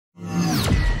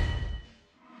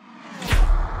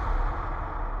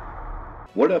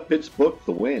What up, it's Book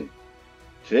the Win.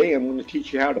 Today I'm going to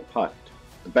teach you how to putt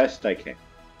the best I can.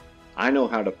 I know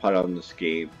how to putt on this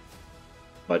game,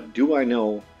 but do I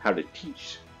know how to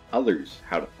teach others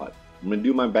how to putt? I'm going to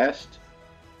do my best.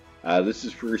 This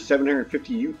is for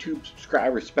 750 YouTube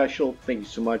subscriber special. Thank you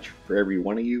so much for every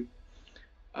one of you.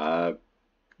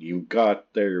 You got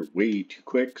there way too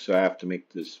quick, so I have to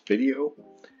make this video.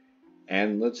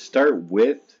 And let's start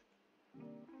with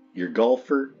your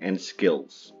golfer and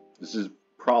skills. This is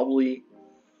probably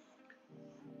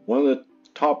one of the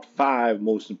top 5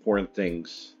 most important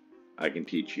things I can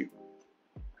teach you.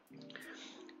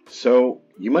 So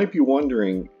you might be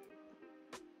wondering,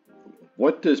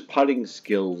 what does putting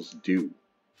skills do?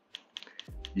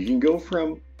 You can go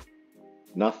from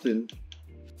nothing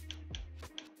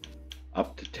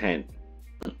up to 10.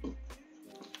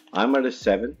 I'm at a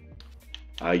 7.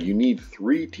 You need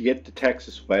 3 to get the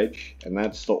Texas wedge, and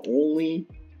that's the only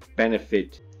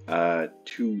benefit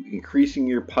to increasing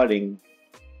your putting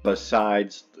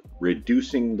besides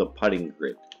reducing the putting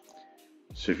grid.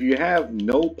 So if you have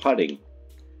no putting,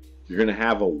 you're going to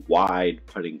have a wide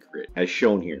putting grid as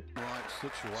shown here.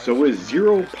 So with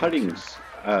 0 putting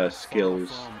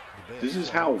skills, this is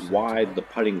how wide the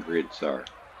putting grids are.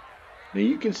 Now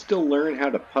you can still learn how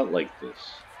to putt like this,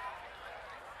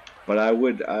 but I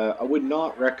would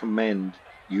not recommend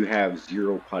you have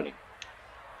 0 putting.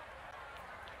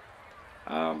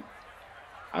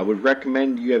 I would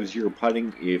recommend you have 0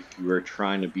 putting if you are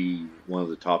trying to be one of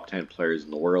the top 10 players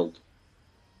in the world.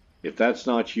 If that's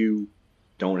not you,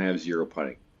 don't have 0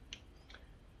 putting.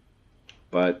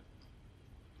 But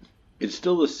it's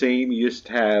still the same, you just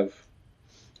have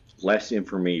less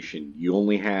information. You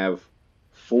only have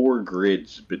 4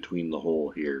 grids between the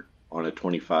hole here on a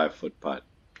 25-foot putt.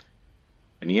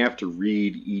 And you have to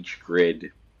read each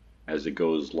grid as it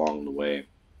goes along the way.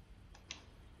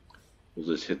 We'll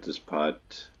just hit this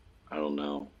putt. I don't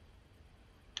know.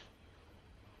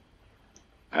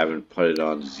 I haven't putted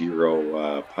on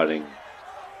 0 putting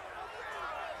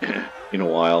in a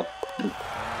while.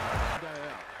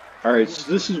 Alright,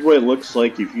 so this is what it looks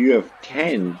like if you have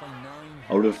 10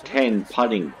 out of 10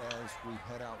 putting.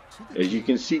 As you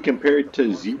can see, compared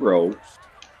to 0,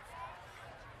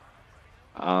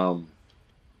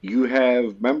 you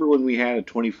have, remember when we had a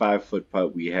 25-foot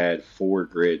putt, we had 4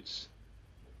 grids.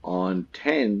 On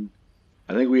 10,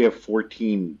 I think we have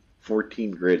 14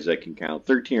 grids I can count,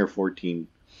 13 or 14.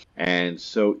 And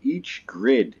so each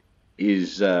grid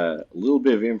is a little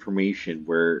bit of information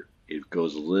where it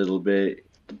goes a little bit.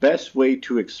 The best way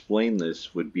to explain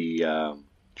this would be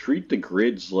treat the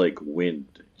grids like wind.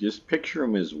 Just picture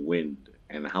them as wind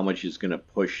and how much is going to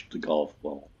push the golf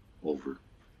ball over.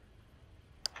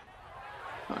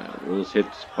 We'll just hit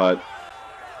this putt.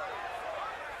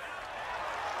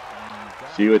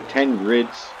 See, with 10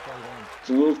 grids, it's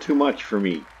a little too much for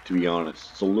me, to be honest.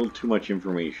 It's a little too much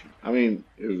information. I mean,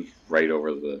 it was right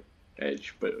over the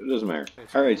edge, but it doesn't matter.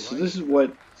 Alright, so this is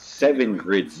what 7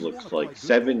 grids looks like.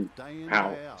 7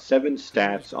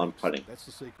 stats on putting.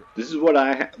 This is what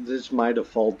this is my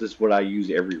default. This is what I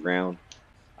use every round.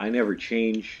 I never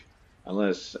change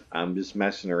unless I'm just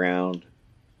messing around,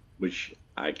 which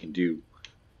I can do.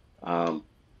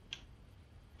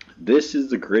 This is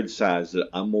the grid size that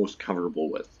I'm most comfortable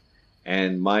with.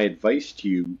 And my advice to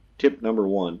you, tip number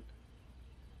 1,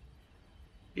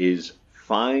 is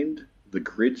find the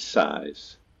grid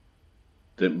size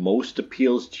that most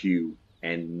appeals to you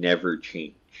and never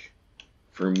change.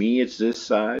 For me, it's this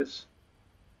size.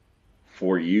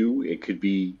 For you, it could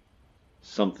be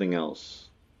something else.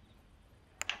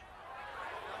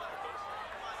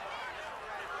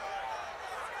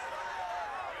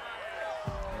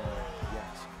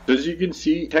 So as you can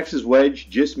see, Texas wedge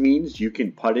just means you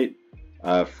can putt it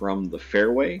from the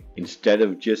fairway instead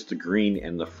of just the green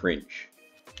and the fringe.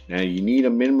 Now you need a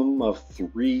minimum of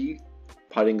 3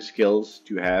 putting skills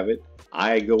to have it.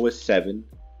 I go with 7,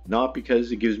 not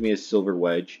because it gives me a silver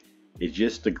wedge. It's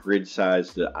just the grid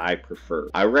size that I prefer.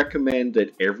 I recommend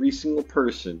that every single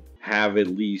person have at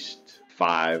least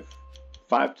 5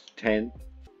 to 10,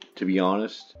 to be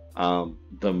honest.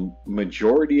 The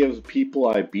majority of the people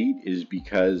I beat is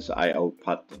because I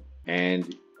out-putt them.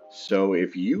 And so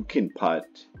if you can putt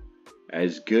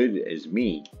as good as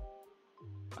me,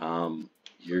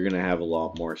 you're going to have a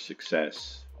lot more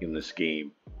success in this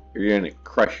game. You're going to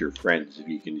crush your friends if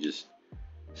you can just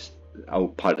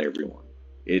out-putt everyone.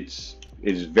 It's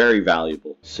very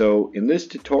valuable. So in this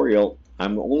tutorial,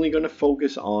 I'm only going to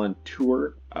focus on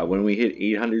tour. When we hit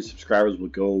 800 subscribers, we'll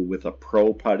go with a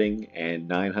pro putting, and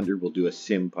 900 we'll do a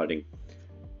sim putting.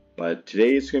 But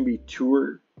today it's going to be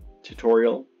tour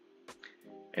tutorial,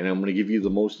 and I'm going to give you the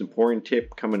most important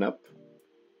tip coming up.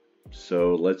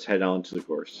 So let's head on to the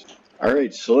course.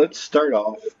 Alright, so let's start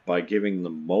off by giving the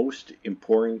most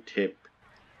important tip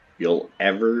you'll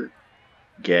ever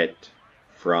get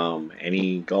from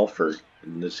any golfer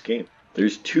in this game.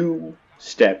 There's three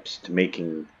steps to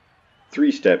making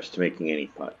any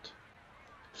putt.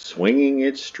 Swinging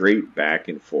it straight back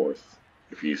and forth.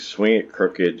 If you swing it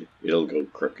crooked, it'll go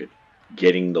crooked.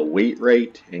 Getting the weight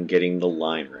right and getting the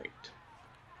line right.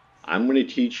 I'm going to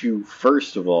teach you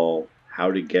first of all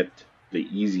how to get the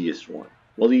easiest one.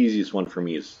 Well, the easiest one for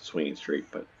me is swinging straight,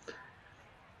 but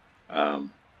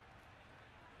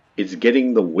it's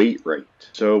getting the weight right.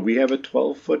 So we have a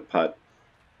 12-foot putt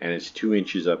and it's 2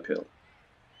 inches uphill.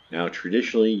 Now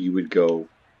traditionally you would go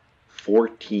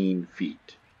 14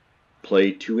 feet.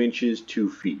 Play 2 inches, 2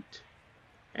 feet.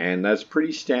 And that's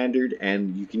pretty standard,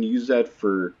 and you can use that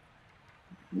for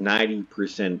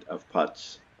 90% of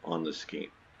putts on this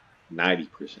game.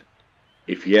 90%.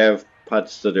 If you have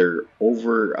putts that are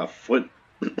over a foot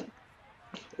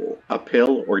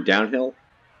uphill or downhill,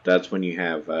 that's when you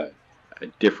have a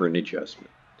different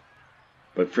adjustment.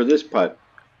 But for this putt,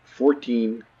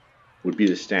 14 would be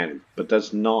the standard, but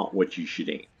that's not what you should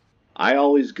aim. I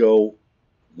always go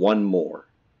one more,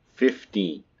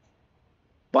 15.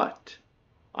 But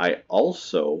I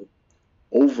also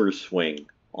overswing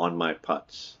on my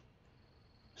putts.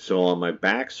 So on my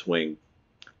backswing,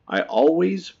 I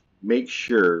always make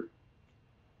sure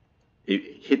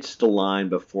it hits the line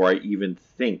before I even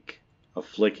think of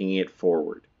flicking it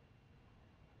forward.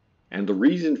 And the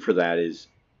reason for that is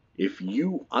if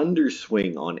you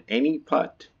underswing on any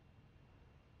putt,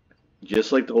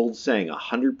 just like the old saying,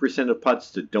 100% of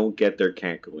putts that don't get there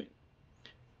can't go in.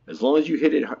 As long as you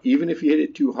hit it, even if you hit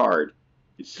it too hard,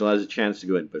 it still has a chance to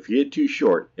go in. But if you hit it too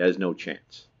short, it has no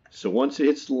chance. So once it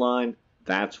hits the line,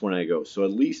 that's when I go. So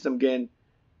at least I'm getting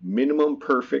minimum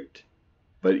perfect,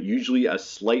 but usually a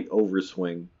slight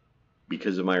overswing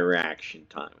because of my reaction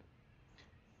timing.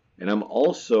 And I'm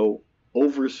also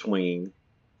overswinging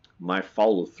my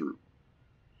follow through.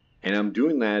 And I'm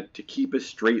doing that to keep a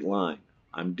straight line.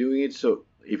 I'm doing it so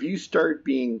if you start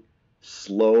being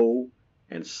slow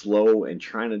and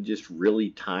trying to just really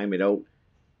time it out,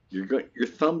 your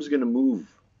thumb's going to move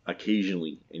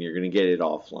occasionally and you're going to get it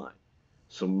offline.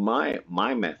 So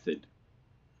my method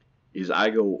is I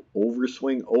go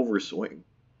overswing,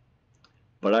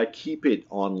 but I keep it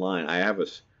online. I have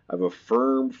a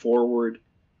firm forward,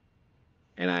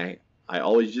 and I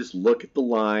always just look at the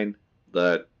line,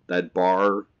 that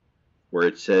bar where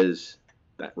it says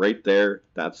that right there,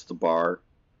 that's the bar.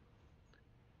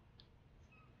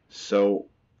 So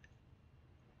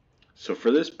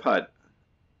for this putt,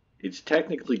 it's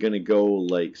technically going to go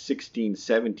like 16,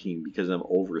 17 because I'm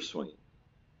overswinging.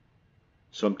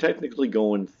 So I'm technically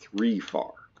going 3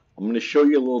 far. I'm going to show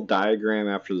you a little diagram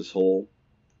after this hole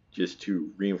just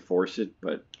to reinforce it,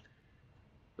 but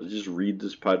let's just read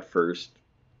this putt first.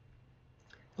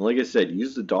 And like I said,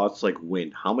 use the dots like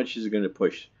wind. How much is it going to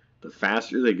push? The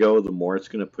faster they go, the more it's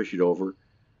going to push it over.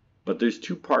 But there's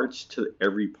 2 parts to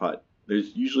every putt.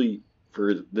 There's usually,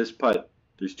 for this putt,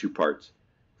 there's 2 parts.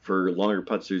 For longer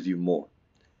putts, there's even more.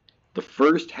 The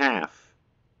first half,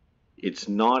 it's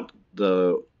not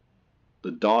the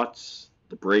dots,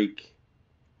 the break,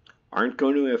 aren't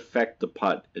going to affect the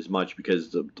putt as much because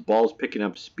the ball's picking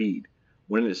up speed.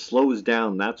 When it slows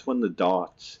down, that's when the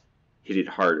dots hit it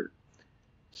harder.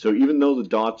 So even though the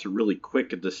dots are really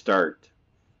quick at the start,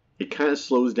 it kind of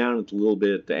slows down a little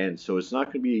bit at the end. So it's not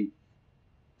going to be,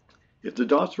 if the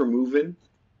dots were moving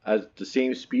at the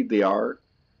same speed they are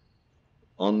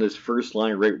on this first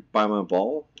line right by my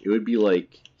ball, it would be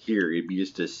like here, it'd be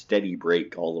just a steady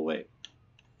break all the way.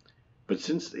 But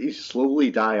since they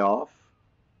slowly die off,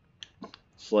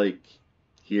 it's like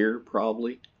here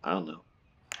probably, I don't know.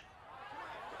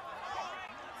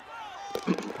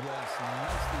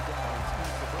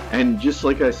 And just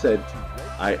like I said,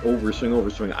 I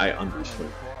overswing, I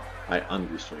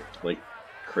underswing like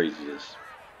craziness.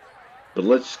 But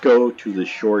let's go to the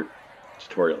short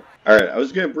tutorial. Alright, I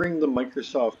was going to bring the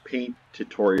Microsoft Paint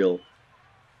tutorial,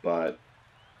 but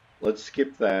let's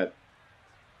skip that.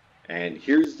 And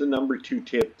here's the number 2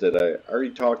 tip that I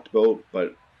already talked about,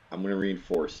 but I'm going to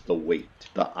reinforce: the weight.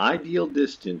 The ideal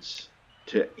distance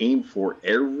to aim for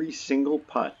every single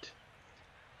putt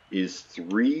is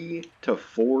 3 to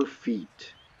 4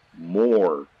 feet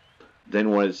more than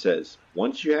what it says.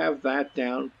 Once you have that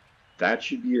down, that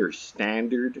should be your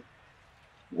standard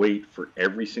weight for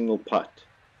every single putt.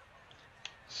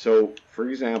 So, for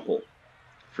example,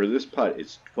 for this putt,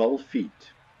 it's 12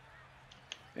 feet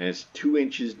and it's 2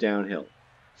 inches downhill.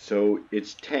 So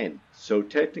it's 10. So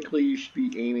technically you should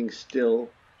be aiming still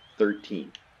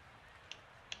 13.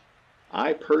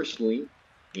 I personally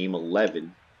aim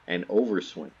 11 and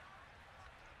overswing.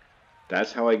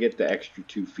 That's how I get the extra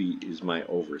 2 feet, is my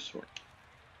overswing.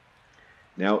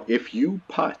 Now, if you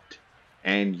putt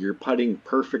and you're putting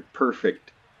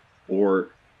perfect, or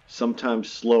sometimes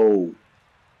slow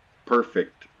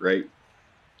perfect, right?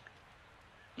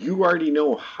 You already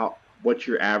know what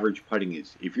your average putting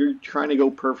is. If you're trying to go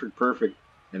perfect,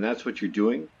 and that's what you're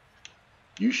doing,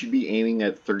 you should be aiming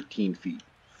at 13 feet.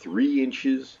 3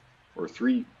 inches, or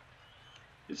 3,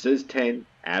 it says 10,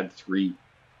 add 3,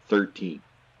 13.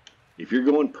 If you're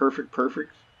going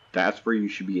perfect, that's where you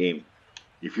should be aiming.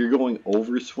 If you're going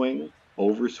overswing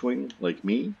like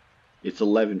me, it's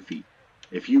 11 feet.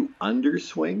 If you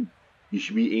underswing, you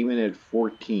should be aiming at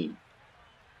 14.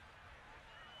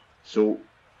 So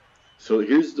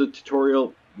here's the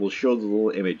tutorial. We'll show the little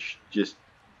image just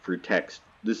for text.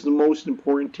 This is the most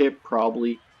important tip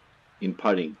probably in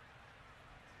putting,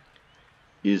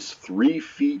 is 3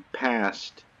 feet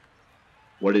past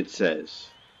what it says.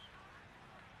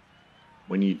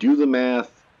 When you do the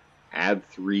math, add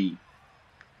 3,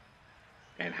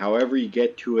 and however you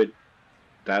get to it,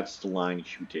 that's the line you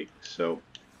should be taking. So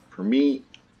for me,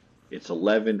 it's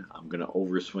 11. I'm gonna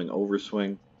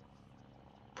overswing.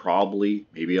 Probably,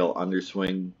 maybe I'll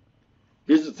underswing.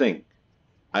 Here's the thing,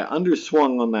 I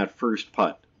underswung on that first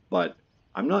putt, but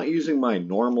I'm not using my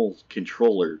normal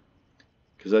controller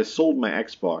because I sold my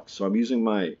Xbox, so I'm using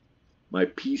my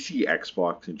PC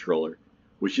Xbox controller,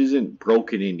 which isn't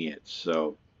broken in yet.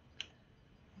 So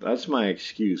that's my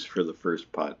excuse for the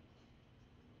first putt.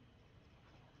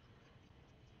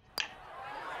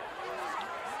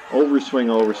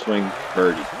 Overswing,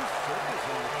 birdie.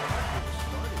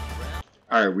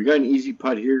 Alright, we got an easy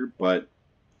putt here, but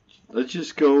let's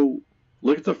just go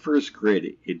look at the first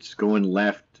grid. It's going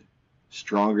left,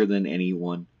 stronger than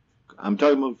anyone. I'm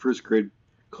talking about the first grid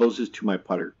closest to my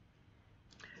putter.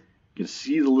 You can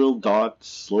see the little dot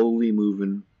slowly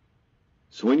moving.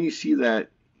 So when you see that,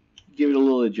 give it a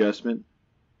little adjustment.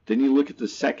 Then you look at the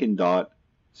second dot.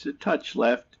 It's a touch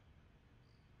left.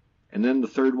 And then the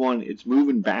third one, it's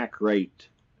moving back right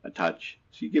a touch.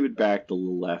 So you give it back a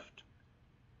little left.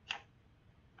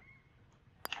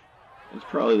 It's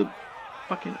probably the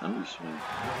fucking underswing.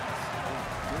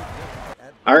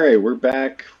 Alright, we're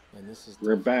back.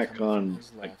 We're back on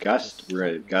Augusta. We're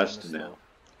at Augusta now.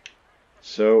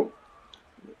 So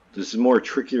this is more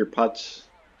trickier putts.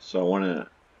 So I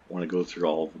wanna go through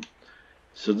all of them.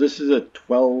 So this is a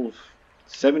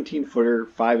 17 footer,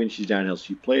 5 inches downhill.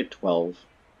 So you play at 12.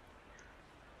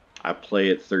 I play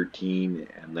at 13,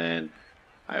 and then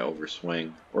I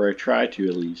overswing, or I try to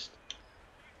at least.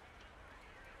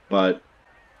 But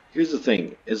here's the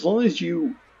thing, as long as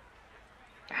you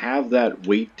have that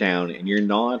weight down and you're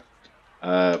not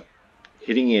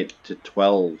hitting it to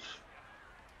 12,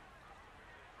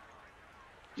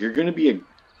 you're going to be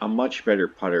a much better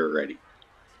putter already.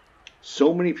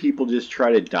 So many people just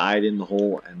try to dive in the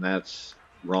hole, and that's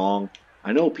wrong.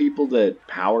 I know people that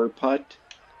power putt,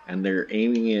 and they're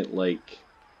aiming it like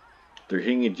they're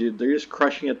hitting it, they're just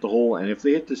crushing at the hole, and if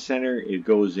they hit the center, it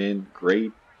goes in,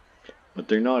 great. But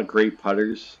they're not great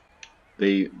putters.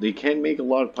 They can make a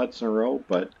lot of putts in a row,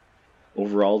 but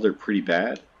overall they're pretty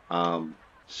bad.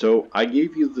 So I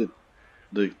gave you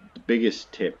the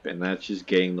biggest tip, and that's just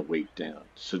getting the weight down.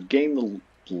 So getting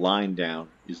the line down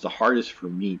is the hardest for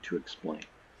me to explain.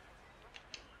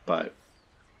 But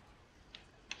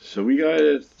so we got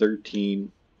it at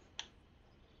 13.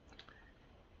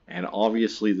 And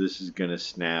obviously this is going to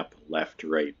snap left to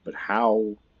right. But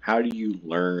how do you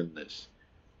learn this?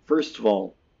 First of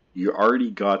all, you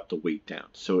already got the weight down.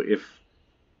 So if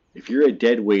you're a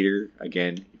dead weighter,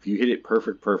 again, if you hit it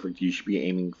perfect, you should be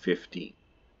aiming 15.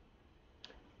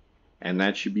 And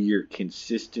that should be your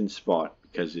consistent spot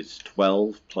because it's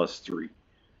 12 plus 3.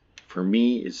 For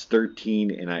me, it's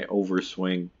 13 and I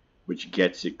overswing, which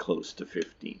gets it close to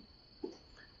 15.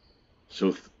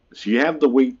 So you have the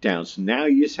weight down. So now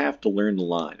you just have to learn the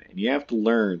line. And you have to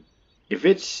learn, if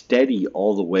it's steady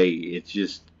all the way, it's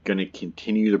just going to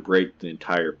continue to break the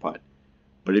entire putt.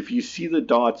 But if you see the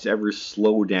dots ever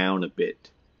slow down a bit,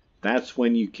 that's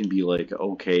when you can be like,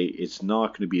 okay, it's not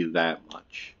going to be that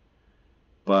much.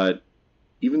 But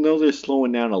even though they're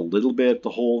slowing down a little bit at the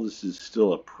hole, this is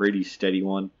still a pretty steady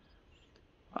one.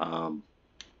 I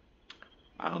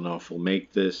don't know if we'll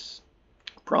make this.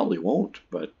 Probably won't,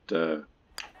 but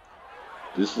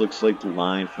this looks like the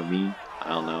line for me. I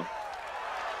don't know.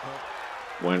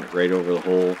 Went right over the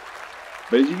hole.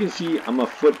 But as you can see, I'm a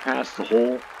foot past the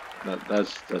hole.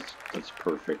 That's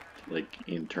perfect. Like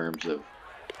in terms of,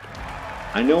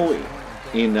 I know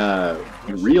in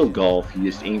real golf you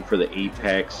just aim for the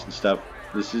apex and stuff.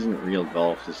 This isn't real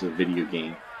golf. This is a video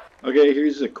game. Okay,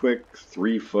 here's a quick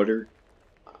 3-footer.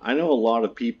 I know a lot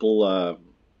of people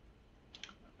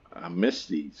miss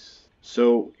these.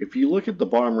 So if you look at the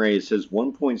bottom right, it says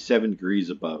 1.7 degrees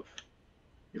above.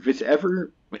 If it's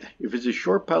a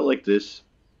short putt like this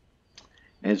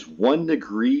and it's 1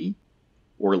 degree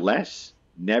or less,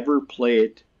 never play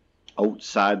it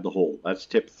outside the hole. That's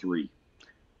tip 3.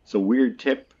 It's a weird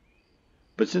tip,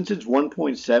 but since it's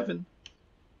 1.7,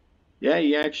 yeah,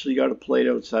 you actually got to play it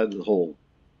outside the hole.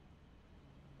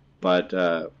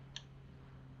 But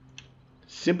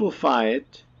simplify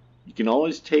it. You can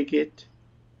always take it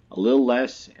a little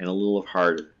less and a little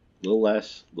harder. A little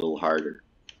less, a little harder.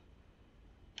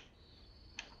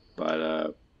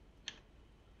 But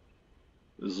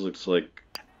this looks like,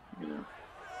 you know,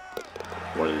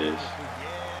 what it is.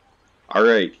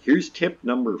 Alright, here's tip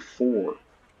number 4.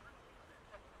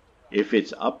 If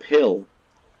it's uphill,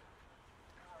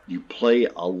 you play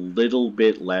a little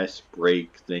bit less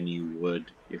break than you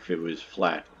would if it was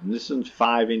flat. And this one's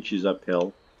 5 inches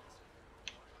uphill.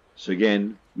 So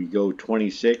again, we go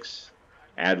 26,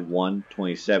 add 1,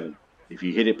 27. If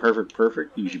you hit it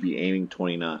perfect, you should be aiming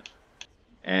 29.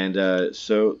 And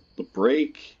so the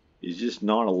break is just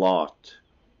not a lot.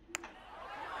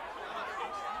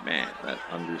 Man, that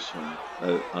underswing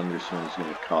is going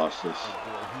to cost us.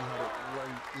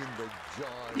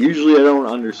 Usually I don't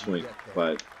underswing,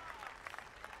 but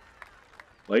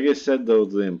like I said though,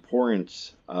 the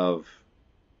importance of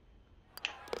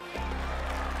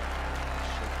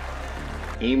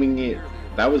aiming it,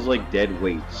 that was like dead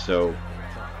weight. So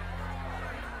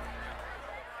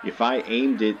if I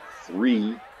aimed it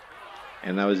 3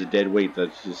 and that was a dead weight,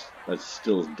 that's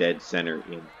still dead center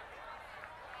in.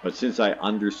 But since I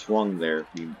underswung there,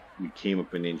 we came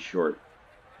up an inch short.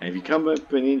 And if you come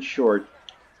up an inch short,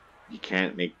 you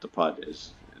can't make the putt.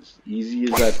 As easy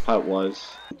as that putt was.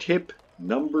 Tip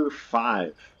number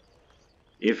 5.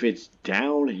 If it's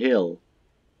downhill,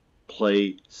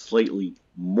 play slightly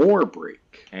more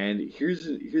break. And here's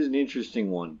an interesting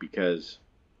one, because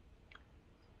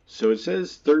so it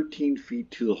says 13 feet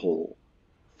to the hole,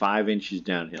 5 inches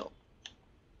downhill.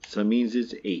 So it means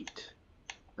it's 8,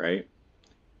 right?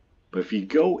 But if you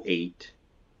go 8,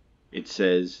 it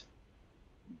says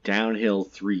downhill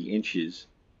 3 inches,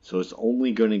 so it's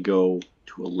only going to go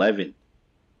to 11.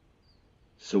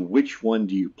 So which one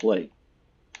do you play?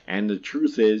 And the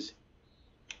truth is,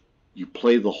 you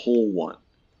play the whole one.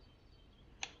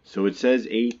 So it says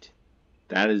 8,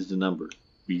 that is the number.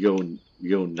 We go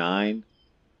 9,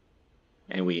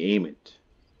 and we aim it.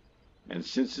 And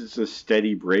since it's a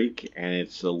steady break and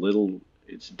it's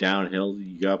downhill,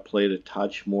 you gotta play it a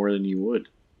touch more than you would.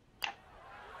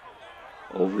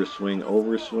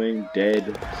 Overswing,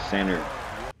 dead center.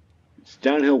 It's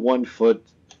downhill 1 foot.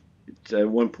 It's at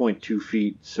 1.2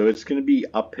 feet, so it's gonna be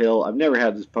uphill. I've never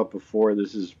had this putt before.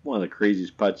 This is one of the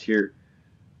craziest putts here.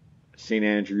 St.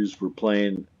 Andrews, we're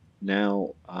playing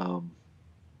now.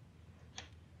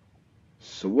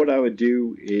 So what I would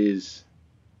do is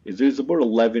there's about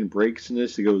 11 breaks in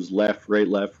this. It goes left, right,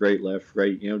 left, right, left,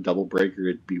 right. You know, double breaker,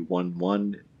 it'd be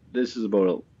 1-1. This is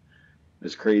about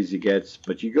as crazy it gets.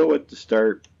 But you go at the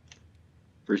start.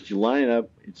 First you line it up.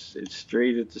 It's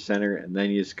straight at the center, and then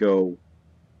you just go.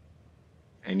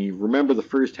 And you remember the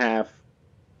first half,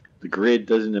 the grid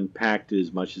doesn't impact it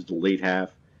as much as the late half.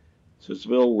 So it's a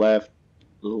little left,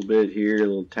 a little bit here, a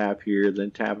little tap here, then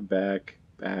tap it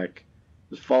back.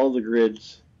 Just follow the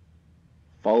grids.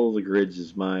 Follow the grids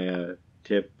is my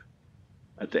tip.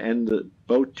 At the end,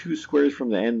 about 2 squares from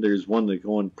the end, there's one that's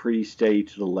going pretty steady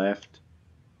to the left.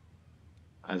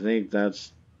 I think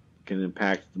that's can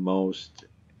impact the most.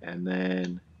 And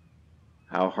then,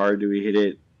 how hard do we hit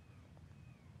it?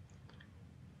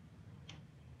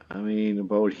 I mean,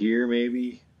 about here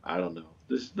maybe? I don't know.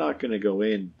 This is not going to go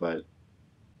in, but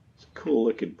it's a cool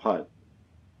looking putt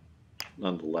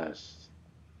nonetheless.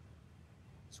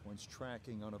 This one's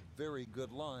tracking on a very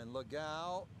good line. Look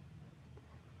out.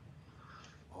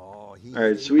 Oh,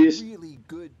 alright, so we just, really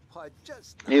good putt,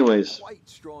 just anyways,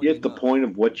 you get the point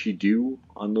of what you do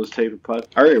on those type of putts.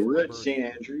 Alright, we're at St.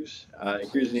 Andrews.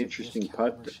 Here's an interesting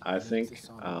putt, I think.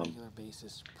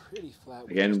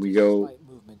 Again, we go,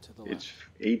 it's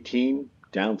 18,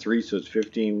 down 3, so it's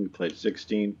 15. We played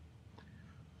 16.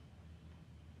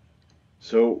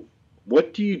 So,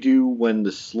 what do you do when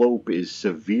the slope is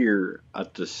severe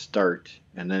at the start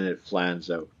and then it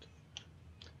flans out?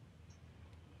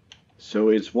 So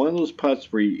it's one of those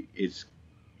putts where it's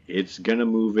gonna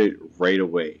move it right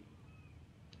away,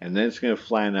 and then it's gonna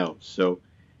flan out. So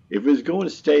if it was going to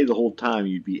stay the whole time,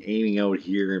 you'd be aiming out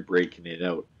here and breaking it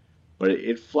out. but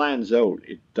it flans out.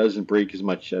 It doesn't break as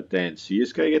much at the end. So you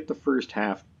just gotta get the first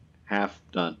half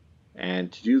done.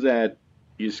 And to do that,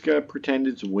 you just gotta pretend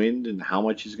it's wind and how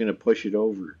much is gonna push it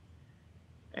over.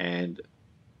 And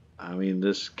I mean,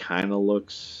 this kind of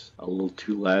looks a little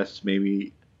too less.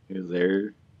 Maybe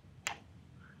there.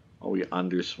 Oh, we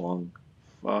underswung.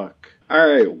 Fuck. All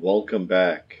right, welcome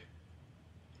back.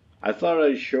 I thought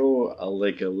I'd show a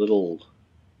little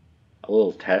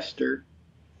tester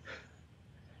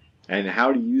and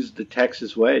how to use the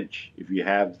Texas wedge if you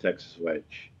have the Texas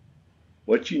wedge.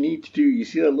 What you need to do, you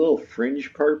see that little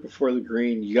fringe part before the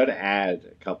green, you got to add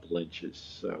a couple inches.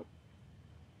 So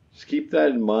just keep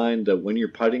that in mind that when you're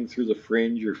putting through the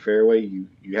fringe or fairway, you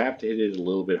have to hit it a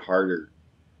little bit harder.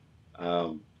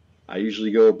 I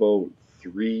usually go about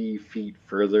 3 feet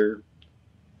further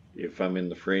if I'm in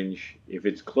the fringe. If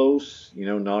it's close, you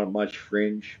know, not much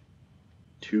fringe,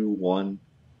 2, 1.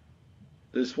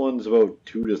 This one's about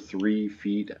 2 to 3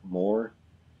 feet more,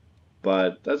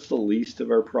 but that's the least of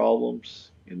our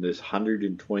problems in this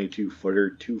 122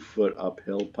 footer, 2-foot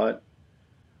uphill putt.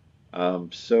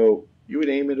 So you would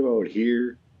aim it about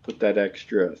here, put that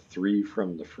extra 3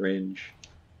 from the fringe,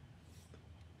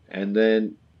 and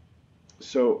then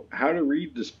so how to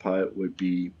read this putt would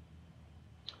be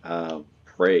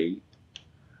pray,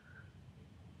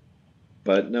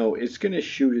 but no, it's going to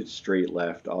shoot it straight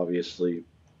left, obviously.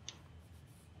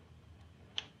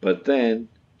 But then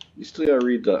you still got to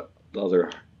read the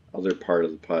other part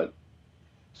of the putt.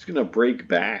 It's going to break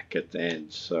back at the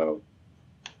end, so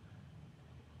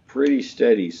pretty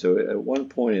steady. So at one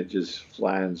point it just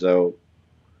flans out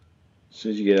as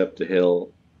soon as you get up the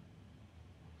hill.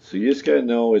 So you just got to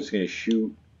know it's going to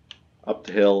shoot up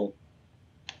the hill.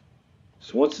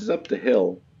 So once it's up the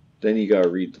hill, then you got to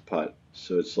read the putt.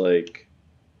 So it's like,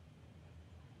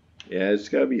 yeah, it's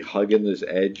got to be hugging this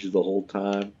edge the whole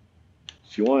time.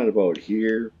 So you want it about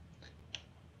here,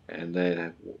 and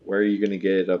then where are you going to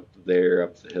get it up there,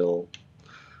 up the hill?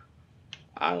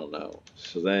 I don't know.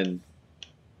 So then,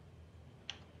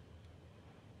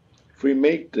 if we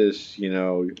make this, you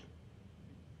know,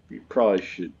 we probably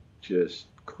should just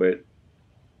quit.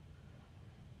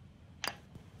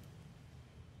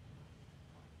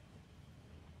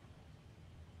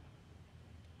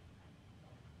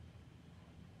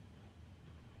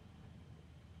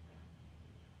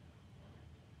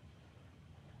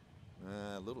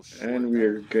 And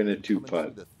we're gonna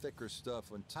 2-putt.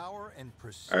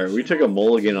 Alright, we took a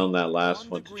mulligan on that last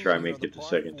one to try and make it the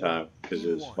second time because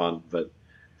it was fun, but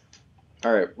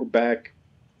alright, we're back,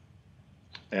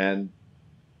 and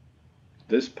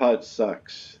this putt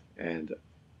sucks, and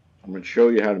I'm gonna show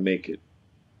you how to make it.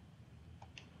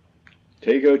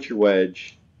 Take out your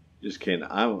wedge. Just kidding.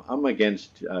 I'm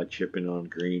against chipping on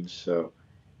greens, so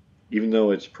even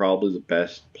though it's probably the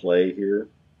best play here,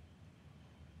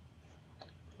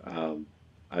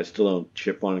 I still don't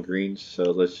chip on greens, so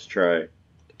let's try to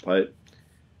putt.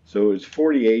 So it's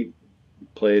 48,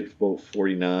 played about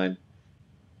 49.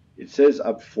 It says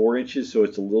up 4 inches, so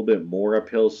it's a little bit more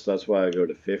uphill, so that's why I go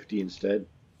to 50 instead.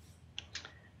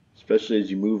 Especially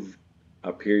as you move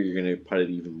up here, you're going to putt it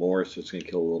even more, so it's going to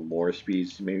kill a little more speed,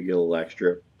 so maybe get a little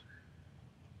extra.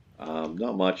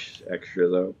 Not much extra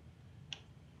though.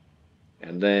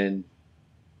 And then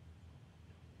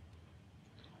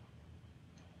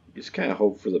just kind of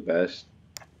hope for the best.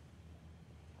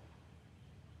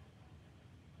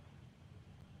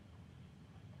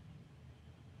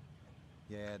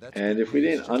 Yeah, and if we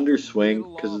didn't underswing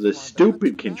because of the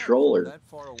stupid controller,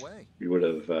 we would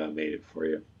have made it for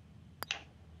you.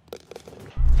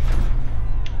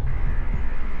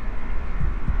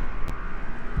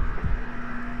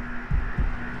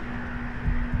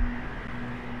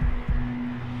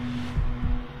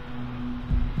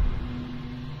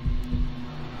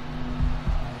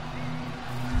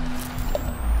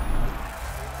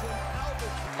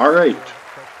 Alright,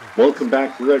 welcome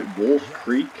back. We're at Wolf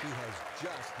Creek.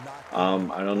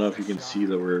 I don't know if you can see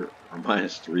that we're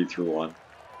 -3 through 1.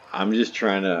 I'm just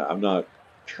trying to, I'm not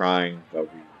trying, but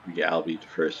we get beat the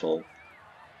first hole.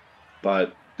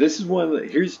 But this is one,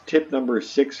 here's tip number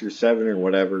 6 or 7 or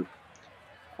whatever.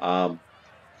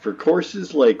 For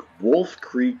courses like Wolf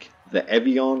Creek, the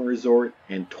Evian Resort,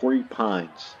 and Torrey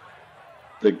Pines,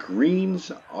 the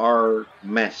greens are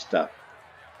messed up.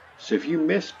 So if you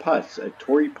miss putts at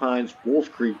Torrey Pines,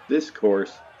 Wolf Creek, this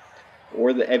course,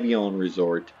 or the Evian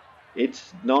Resort,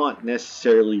 it's not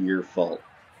necessarily your fault.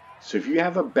 So if you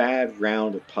have a bad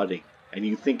round of putting and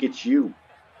you think it's you,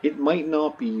 it might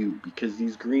not be you, because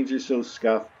these greens are so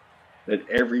scuffed that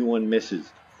everyone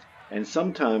misses. And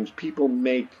sometimes people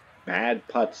make bad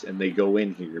putts and they go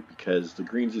in here because the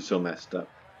greens are so messed up.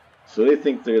 So they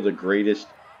think they're the greatest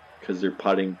because they're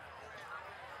putting,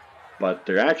 but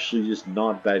they're actually just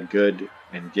not that good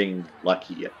and getting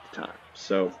lucky at the time.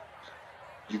 So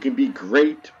you can be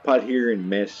great to putt here and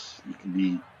miss. You can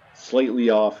be slightly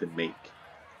off and make.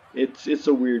 It's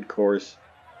a weird course,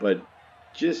 but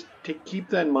just keep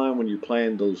that in mind when you're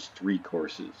playing those 3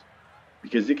 courses,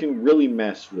 because it can really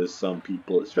mess with some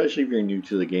people, especially if you're new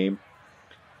to the game.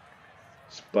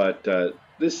 But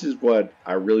this is what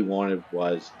I really wanted,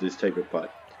 was this type of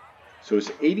putt. So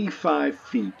it's 85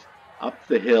 feet up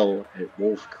the hill at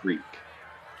Wolf Creek.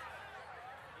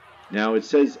 Now it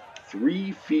says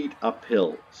 3 feet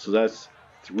uphill, so that's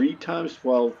 3 times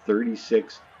 12,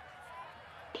 36,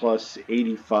 plus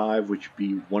 85, which would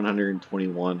be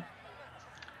 121.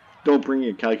 Don't bring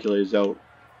your calculators out.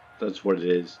 That's what it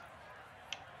is.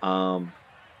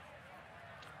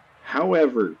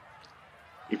 However,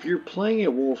 if you're playing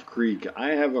at Wolf Creek,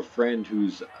 I have a friend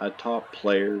who's a top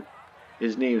player.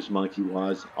 His name's Monkey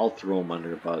Waz. I'll throw him under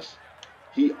the bus.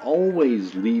 He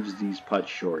always leaves these putts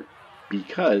short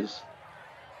because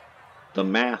the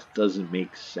math doesn't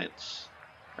make sense.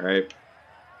 Alright?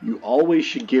 You always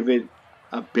should give it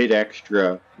a bit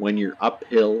extra when you're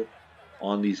uphill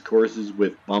on these courses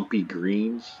with bumpy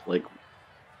greens, like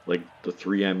the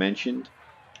 3 I mentioned.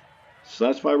 So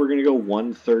that's why we're going to go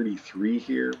 133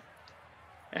 here.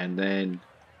 And then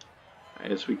I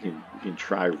guess we can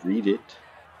try read it.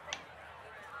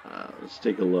 Let's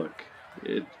take a look.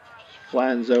 It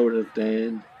flattens out at the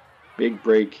end. Big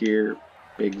break here,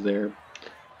 big there.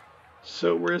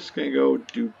 So we're just going to go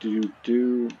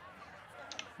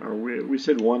Or we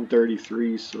said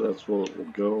 133, so that's what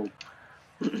we'll go.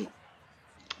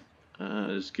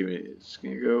 It's going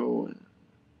to go.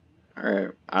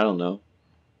 Alright, I don't know.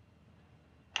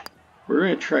 We're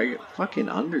going to try fucking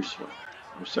underswing.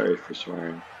 I'm sorry for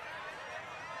swearing.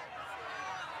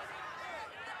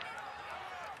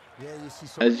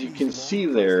 As you can see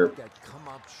there,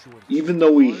 even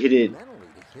though we hit it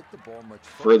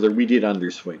further, we did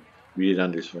underswing.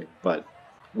 But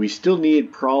we still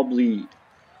need probably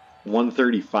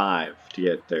 135 to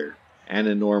get there, and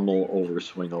a normal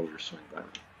overswing button.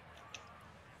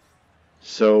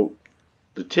 So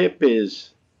the tip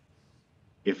is,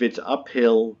 if it's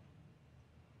uphill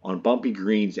on bumpy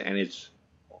greens and it's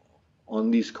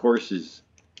on these courses,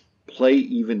 play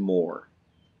even more,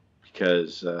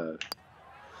 because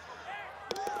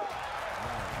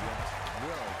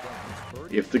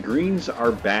if the greens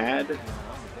are bad,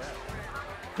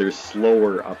 they're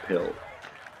slower uphill.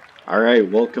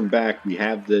 Alright, welcome back. We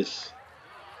have this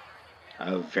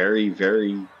very,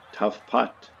 very tough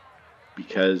putt,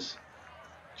 because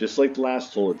just like the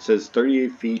last hole, it says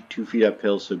 38 feet, 2 feet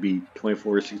uphill, so it'd be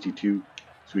 24 or 62.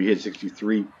 So we hit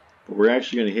 63, but we're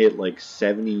actually going to hit like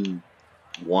 71.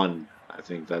 I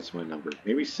think that's my number.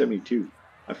 Maybe 72.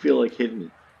 I feel like hitting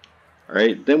it.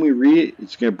 Alright, then we read it.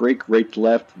 It's going to break right to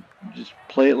left. Just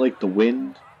play it like the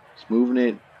wind. It's moving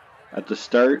it at the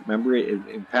start. Remember, it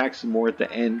impacts it more at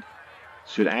the end.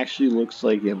 So it actually looks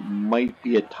like it might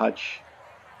be a touch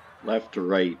left or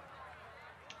right.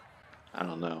 I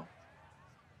don't know.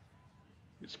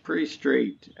 It's pretty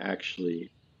straight,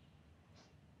 actually.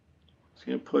 It's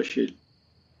going to push it.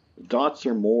 The dots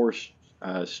are more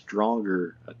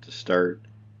stronger at the start,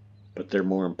 but they're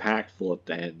more impactful at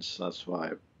the end, so that's why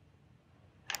I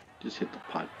just hit the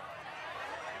putt.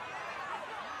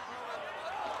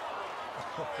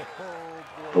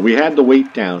 But we had the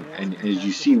weight down, and as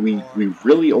you see, we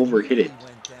really overhit it.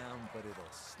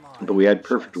 But we had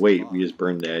perfect weight. We just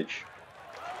burned the edge.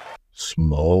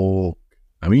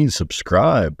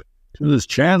 Subscribe to this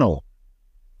channel,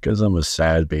 because I'm a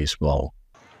sad baseball.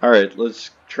 Alright,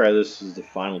 let's try this as the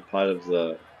final putt of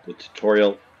the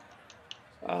tutorial.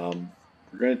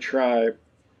 We're going to try,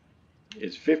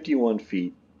 it's 51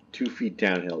 feet, 2 feet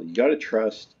downhill. You got to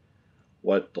trust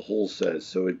what the hole says.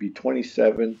 So it'd be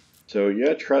 27. So you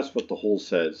got to trust what the hole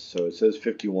says. So it says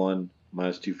 51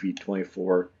 minus 2 feet,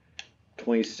 24.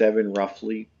 27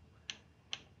 roughly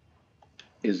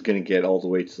is going to get all the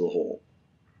way to the hole.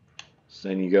 So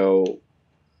then you go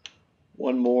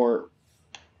one more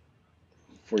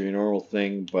for your normal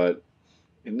thing, but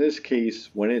in this case,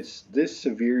 when it's this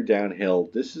severe downhill,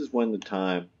 this is when the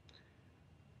time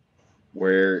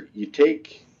where you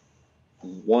take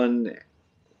one,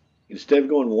 instead of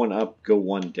going one up, go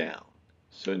one down.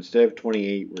 So instead of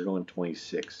 28, we're going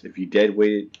 26. If you dead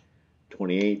weighted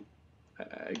 28,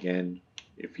 again,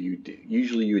 if you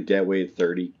usually you would dead weight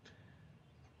 30,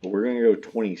 but we're going to go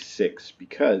 26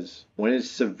 because when it's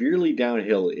severely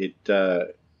downhill, it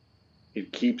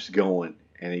keeps going,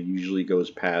 and it usually goes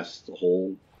past the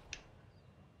hole.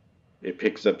 it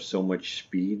picks up so much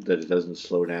speed that it doesn't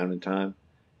slow down in time.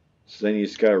 So then you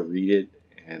just gotta read it.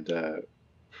 And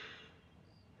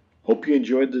hope you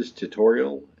enjoyed this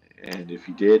tutorial. And if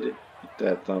you did, hit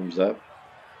that thumbs up.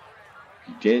 If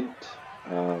you didn't,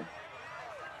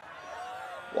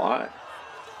 why?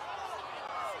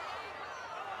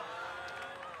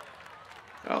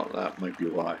 Oh, that might be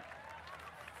why.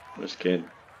 Just kidding.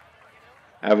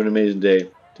 Have an amazing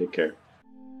day. Take care.